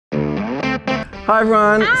Hi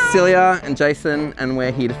everyone, Hi. Celia and Jason, and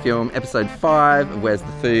we're here to film episode 5 of Where's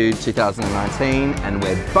the Food 2019, and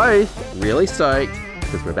we're both really stoked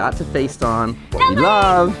because we're about to feast on what we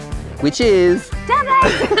love, which is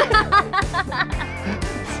Dumplings!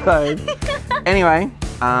 So, anyway,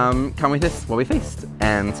 come with us while we feast,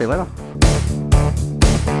 and see you later.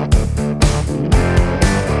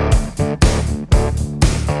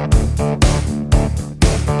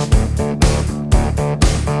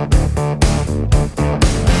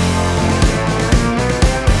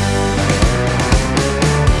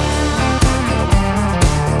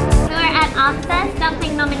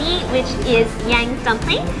 Dumpling nominee, which is Yang's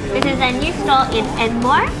Dumpling. This is a new store in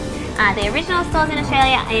Enmore. The original store's in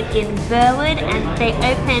Australia and in Burwood, and they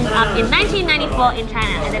opened up in 1994 in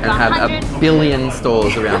China. And they've got have a billion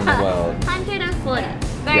stores around the world. 140.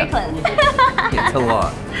 Very close. It's a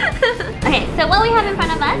lot. Okay, so what we have in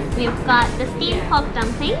front of us, we've got the steamed pork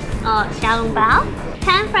dumplings, or xiaolongbao,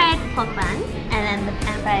 pan-fried pork buns, and then the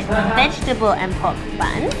pan-fried vegetable and pork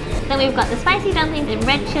buns. Then we've got the spicy dumplings in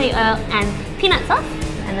red chili oil and peanut sauce,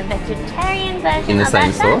 and the vegetarian version in the of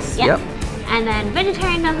same that sauce. Yep. And then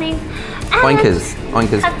vegetarian dumplings and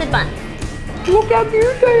Oinkers. custard buns. Look how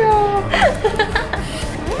cute they are!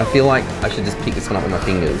 I feel like I should just pick this one up with my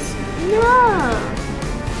fingers. No.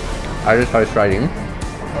 I just go straight in.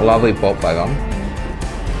 Lovely pork flavour.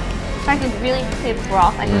 It's like a really clear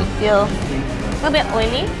broth. I can feel a little bit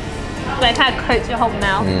oily, but it kind of coats your whole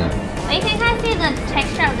mouth. But you can kind of see the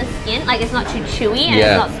texture of the skin, like it's not too chewy and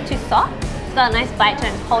it's not too soft. It's got a nice bite to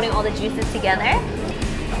it, holding all the juices together.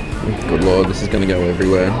 Good lord, this is going to go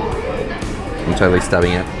everywhere. I'm totally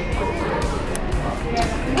stabbing it.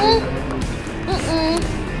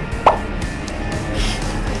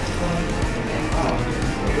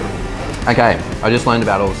 Okay, I just learned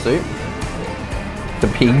about all the soup. The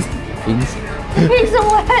pigs. The pigs are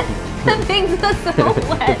wet. The pigs are so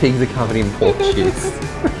wet. The pigs are covered in pork shits.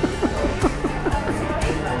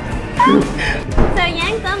 So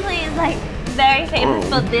Yang's Dumpling is like very famous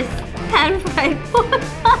for this pan-fried pork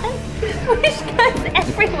bun, which goes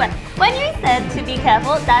everywhere. When you said to be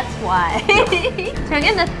careful, that's why. So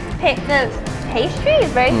again, the pastry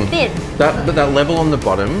is very thin. That level on the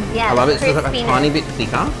bottom, I love it. It's just like a tiny bit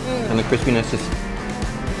thicker, and the crispiness just.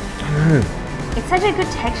 I don't know. It's such a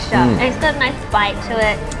good texture, and it's got a nice bite to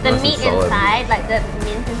it. The Nice meat inside, like the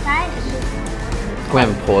mince inside, it's just. Can we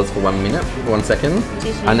have a pause for 1 minute, 1 second?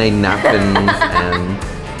 I need napkins and.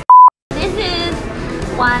 This is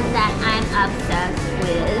one that I'm obsessed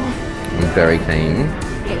with. I'm very keen.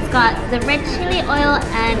 It's got the red chili oil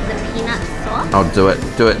and the peanut sauce. I'll do it.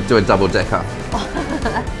 Do a double decker.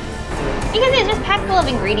 You can see it's just packed full of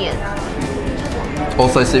ingredients.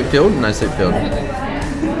 Also soup filled? No soup filled.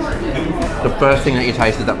 The first thing that you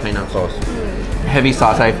taste is that peanut sauce. Heavy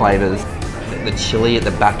satay flavours. The chili at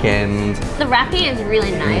the back end. The wrapping is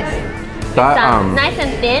really nice. That, nice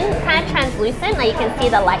and thin, kind of translucent, like you can see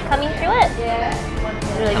the light coming through it. Yeah.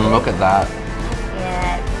 Really and cool. look at that.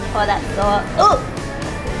 Yeah, pour that sauce. Oh!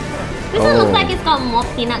 This one looks like it's got more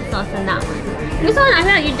peanut sauce than that one. This one, I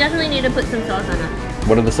feel like you definitely need to put some sauce on it.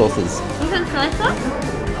 What are the sauces? This one's soy sauce.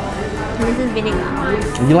 And this is vinegar.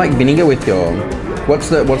 You like vinegar with your... What's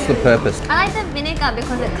the purpose? I like the vinegar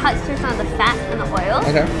because it cuts through some of the fat and the oil.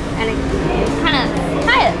 Okay. And it kind of,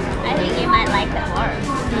 try it. I think you might like it more.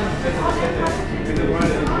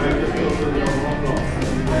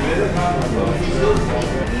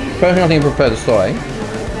 Personally, I think I prefer the soy.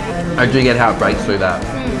 I do get how it breaks through that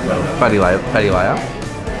fatty layer.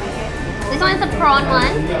 This one's the prawn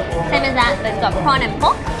one. Same as that, but it's got prawn and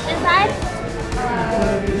pork inside.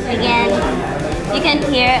 Again, you can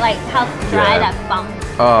hear like how dry that bump.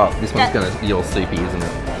 Oh, this one's gonna be all soupy, isn't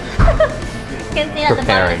it? You can see that the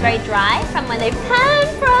bottom is very dry from when they pan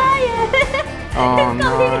fry it. Oh It's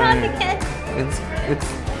coming out again.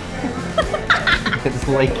 It's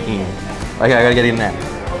leaking. Okay, I gotta get in there.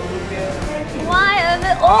 Why is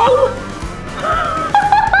it? Oh!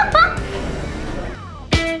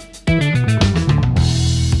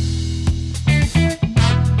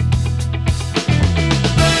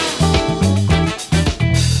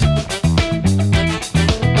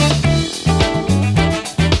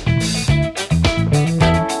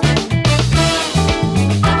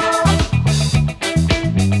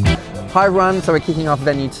 Hi everyone, so we're kicking off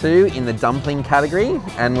venue 2 in the dumpling category,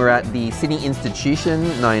 and we're at the Sydney institution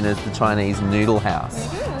known as the Chinese Noodle House.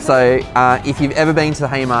 So if you've ever been to the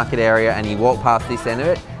Haymarket area and you walk past this end of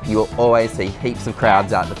it, you will always see heaps of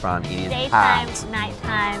crowds out the front. It is Daytime, packed. nighttime.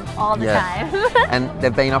 time, all the time. And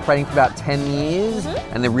they've been operating for about 10 years,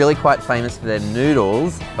 and they're really quite famous for their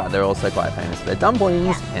noodles, but they're also quite famous for their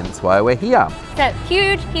dumplings, hence why we're here. So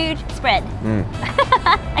huge, huge spread.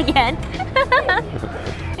 Again.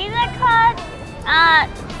 These are called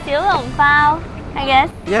小笼包, I guess.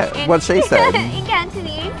 Yeah, what she said. In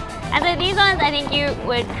Cantonese. And so these ones, I think you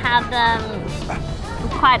would have them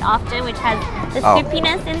quite often, which has the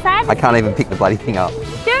soupiness inside. I can't even pick the bloody thing up.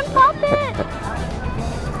 Don't pop it!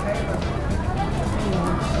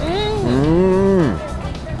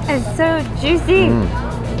 It's so juicy.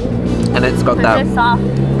 And it's got that so soft.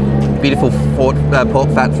 beautiful pork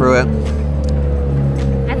fat through it.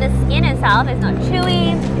 And the skin itself is not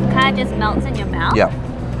chewy, it kind of just melts in your mouth. Yeah.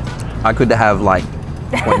 I could have like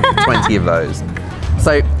 20 of those.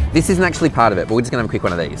 So this isn't actually part of it, but we're just gonna have a quick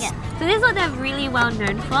one of these. Yeah. So this is what they're really well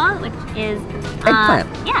known for, which is eggplant.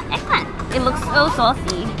 Yeah, eggplant. It looks so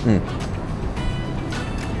saucy.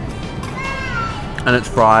 And it's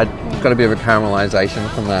fried. It's got a bit of a caramelization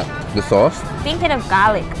from the sauce. Think bit of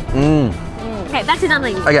garlic. Okay, back to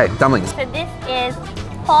dumplings. Okay, dumplings. So this is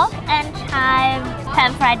pork and chive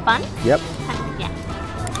pan-fried bun. Yep. Yeah.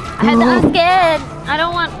 I'm scared. I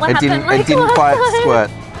don't want what happened. It didn't quite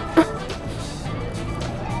squirt.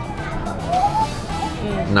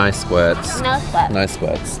 No squirts. No squirt. No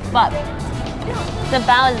squirts. But the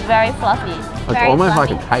bao is very fluffy. It's almost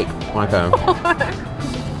like a cake. Like a...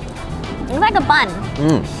 It's like a bun.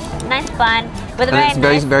 Nice bun with a and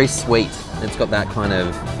very it's very sweet. It's got that kind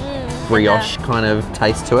of brioche kind of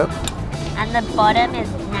taste to it. And the bottom is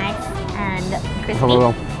nice and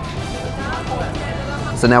crispy.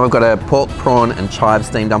 So now we've got a pork, prawn and chive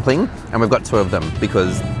steamed dumpling, and we've got 2 of them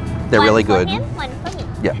because they're really good. One for him, one for me.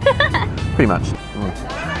 Yeah, pretty much.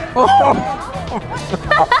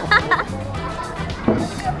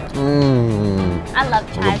 I love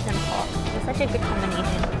chives and pork. It's such a good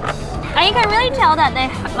combination. And you can really tell that they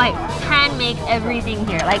like hand make everything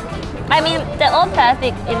here. Like, I mean, they're all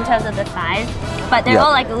perfect in terms of the size, but they're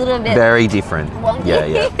all like a little bit very different. wonky.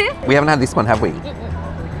 Yeah. We haven't had this one, have we?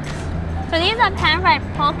 So these are pan-fried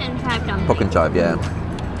pork and chive dumplings. Pork and chive, yeah.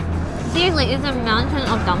 Seriously, it's a mountain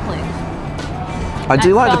of dumplings. I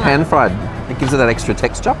do like the pan fried. It gives it that extra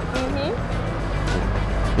texture.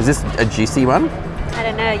 Is this a juicy one? I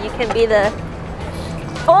don't know. You can be the.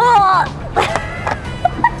 Oh!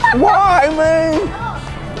 Why me?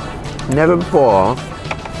 Never before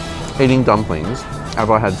eating dumplings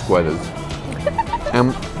have I had squirters.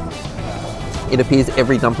 It appears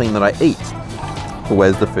every dumpling that I eat, or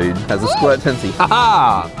where's the food, has a squirt tendency. Ha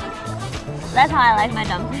ha! That's how I like my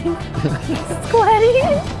dumplings.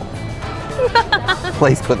 Squirty.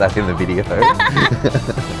 Please put that in the video.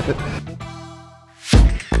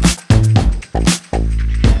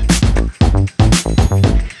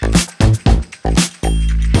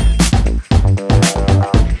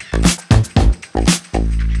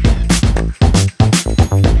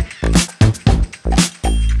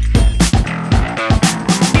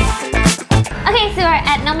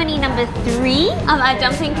 Number 3 of our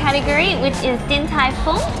dumpling category, which is Tai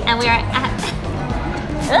Fung, and we are at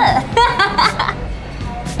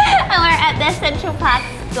and we're at the Central Park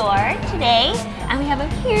store today, and we have a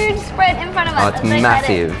huge spread in front of us. It's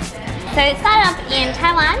massive. So it started up in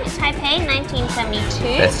Taiwan, Taipei,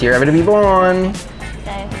 1972. Best year ever to be born.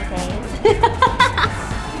 So who says?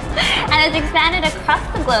 And it's expanded across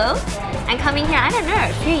the globe. And coming here, I don't know,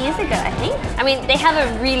 a few years ago, I think. I mean, they have a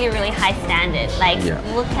really, really high standard. Like,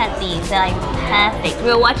 look at these, they're like perfect. We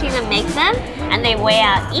were watching them make them, and they weigh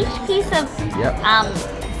out each piece of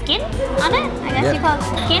skin on it, I guess you call it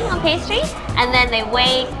skin or pastry, and then they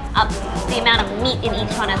weigh up the amount of meat in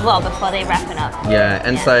each one as well before they wrap it up. Yeah,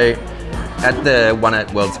 and so at the one at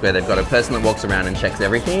World Square, they've got a person that walks around and checks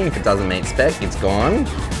everything. If it doesn't meet spec, it's gone.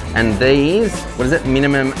 And these, what is it,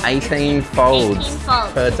 minimum 18 folds,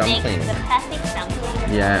 per dumpling. The perfect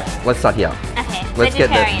dumpling. Yeah, let's start here. Okay, let's get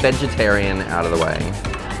the vegetarian out of the way.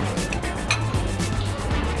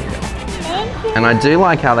 Thank you. And I do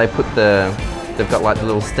like how they put they've got like the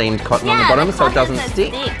little steamed cotton on the bottom so it doesn't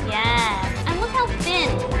stick. Yeah, and look how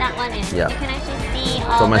thin that one is. Yeah. You can actually see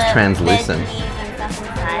all it's almost the translucent. veggies and stuff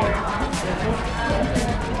inside.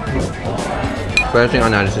 First thing I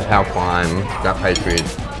noticed is how fine that pastry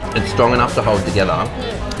is. It's strong enough to hold together,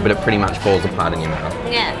 but it pretty much falls apart in your mouth.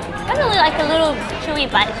 Yeah, got like a little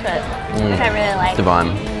chewy bite to it, which I really like.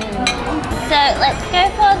 Divine. So let's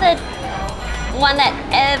go for the one that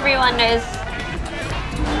everyone knows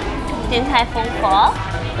Tai Fung for,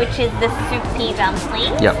 which is the soupy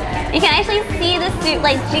dumpling. Yep. You can actually see the soup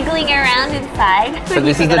like jiggling around inside. So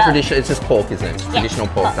this is the tradition. It's just pork, isn't it? Traditional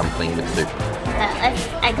pork dumpling with soup. Let's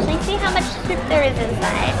actually see how much soup there is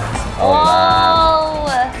inside. Oh,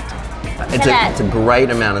 Whoa! It's a great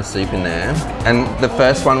amount of soup in there. And the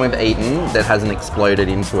first one we've eaten that hasn't exploded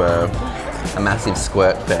into a massive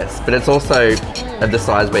squirt fest. But it's also of the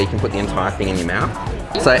size where you can put the entire thing in your mouth.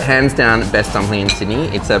 So hands down, best dumpling in Sydney.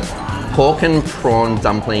 It's a pork and prawn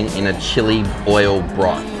dumpling in a chili oil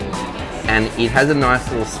broth. And it has a nice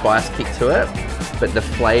little spice kick to it, but the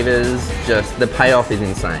flavors the payoff is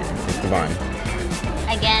insane. It's divine.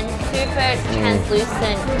 Again, super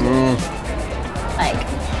translucent, like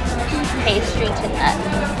pastry to that.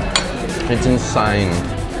 It's insane.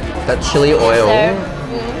 That chili oil,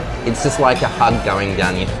 it's just like a hug going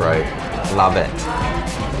down your throat. Love it.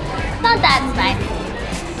 Not that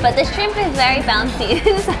spicy, but the shrimp is very bouncy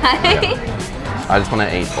inside. Yeah. I just want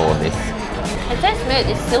to eat all of this. It's so smooth,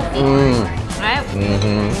 it's silky. Right?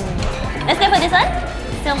 Let's go for this one.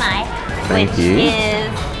 Siomai. Thank you. Which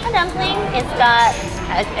is a dumpling. It's got,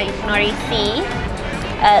 as you can already see,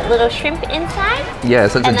 a little shrimp inside. Yeah,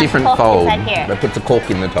 so it's a different fold here. that puts a cork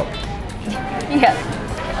in the top. Yeah.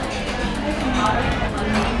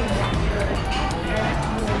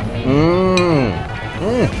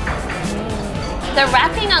 The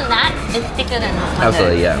wrapping on that is thicker than this one.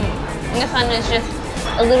 Absolutely, yeah. And this one is just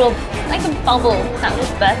a little, like a bubble that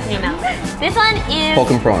just bursts in your mouth. This one is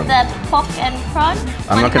pork and prawn. The pork and prawn.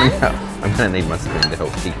 I'm gonna need my spoon to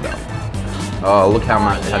help keep that. Oh, look how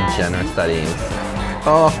generous that is.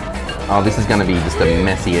 Oh, this is gonna be just a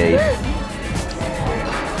messy eat.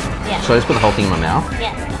 Yeah. Should I just put the whole thing in my mouth?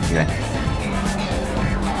 Yeah. Okay.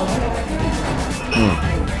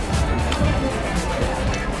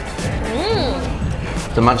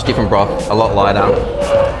 It's a much different broth, a lot lighter,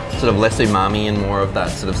 sort of less umami and more of that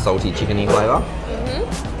sort of salty chickeny flavour.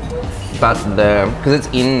 But because it's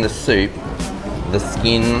in the soup, the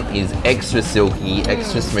skin is extra silky,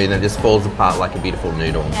 extra smooth, and it just falls apart like a beautiful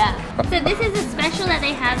noodle. Yeah. So this is a special that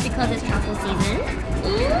they have because it's truffle season.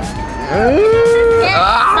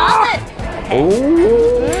 Solid.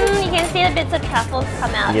 You can see the bits of truffles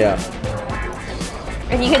come out. Yeah.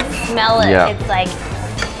 And you can smell it. Yeah. It's like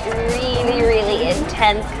really, really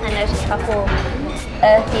intense kind of truffle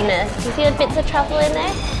earthiness. You see the bits of truffle in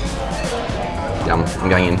there? Yum, I'm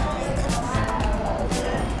going in.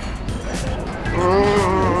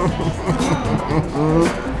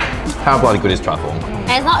 How bloody good is truffle? And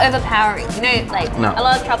it's not overpowering. You know, like a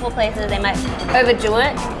lot of truffle places, they might overdo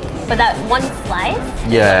it, but that one slice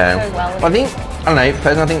goes well with I don't know,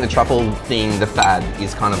 personally I think the truffle thing, the fad,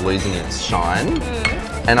 is kind of losing its shine.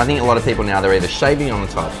 And I think a lot of people now, they're either shaving on the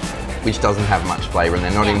top, which doesn't have much flavour, and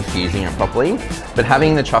they're not infusing it properly. But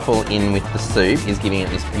having the truffle in with the soup is giving it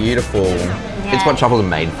this beautiful, it's what truffles are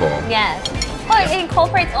made for. Yes. Well, it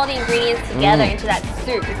incorporates all the ingredients together into that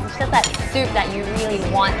soup. It's just that soup that you really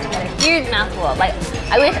want to get a huge mouthful of. Like,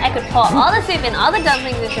 I wish I could pour all the soup and all the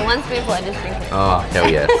dumplings into one spoonful and just drink it. Oh, hell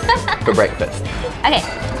yes. For breakfast. Okay,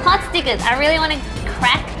 hot stickers. I really want to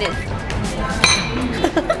crack this.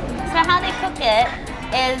 So how they cook it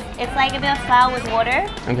is, it's like a bit of flour with water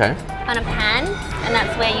on a pan, and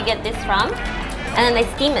that's where you get this from. And then they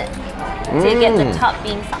steam it, so you get the top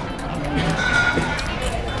being soft.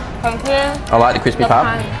 From here, I like the crispy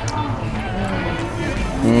part.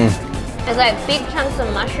 There's like big chunks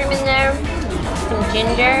of mushroom in there, some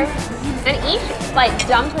ginger, and each like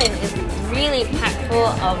dumpling is really packed full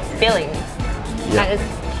of filling. That is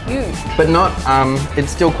huge. But not,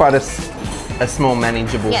 it's still quite a small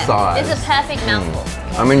manageable size. It's a perfect mouthful.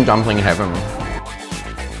 I'm in dumpling heaven.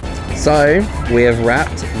 So, we have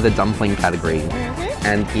wrapped the dumpling category.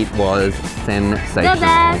 And it was sensational.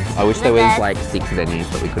 I wish there was like 6 venues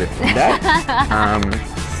that we could have filmed at.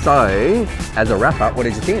 So, as a wrap up, what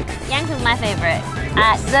did you think? Yank is my favorite.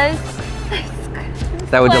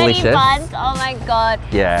 They were delicious. Buns, oh my god.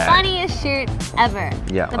 Yeah. Funniest shoot ever.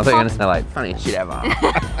 Yeah, I thought you were going to say like, funniest shit ever.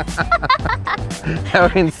 They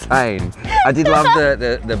were insane. I did love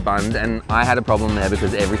the buns, and I had a problem there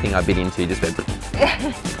because everything I bit into just went...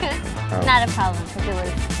 Not a problem, because it was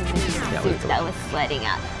soup that was sweating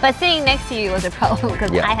out. But sitting next to you was a problem,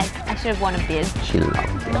 because I should have worn a beard. She loved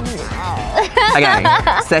it. Okay,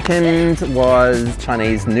 second was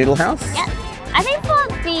Chinese Noodle House. Yeah, I think for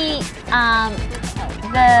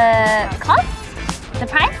the cost, the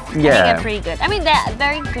price, I think they're pretty good. I mean, they're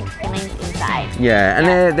very good fillings inside. Yeah,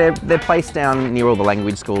 and they're placed down near all the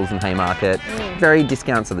language schools and Haymarket. Very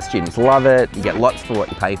discounts, so the students love it. You get lots for what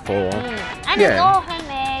you pay for. And it's all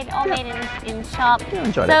homemade. all made in shop. Yeah, I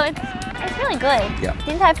enjoyed so it. it's really good. Yeah.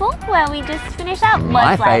 Din Tai Fung, where we just finished up, was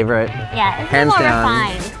My like, favourite. Yeah, it's Hands more down.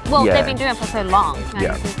 refined. Well, Yeah. they've been doing it for so long, right?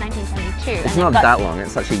 Yeah. Since 1972. It's not that long,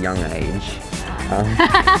 it's such a young age.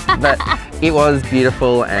 But it was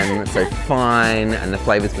beautiful and so fine, and the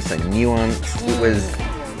flavours were so nuanced.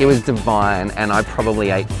 It was divine, and I probably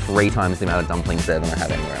ate 3 times the amount of dumplings there than I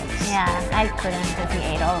had anywhere else. Yeah, I couldn't because we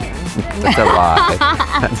ate all of them. That's a lie.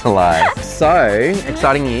 That's a lie. So,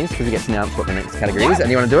 exciting news because we get to announce what the next category is. And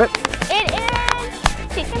you want to do it? It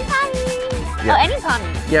is chicken palmy. Yeah. Oh, any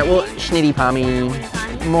palmy. Yeah, well, schnitty palmy.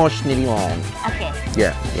 Palmy. More schnitty line. Okay.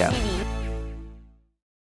 Yeah, yeah. Schnitty.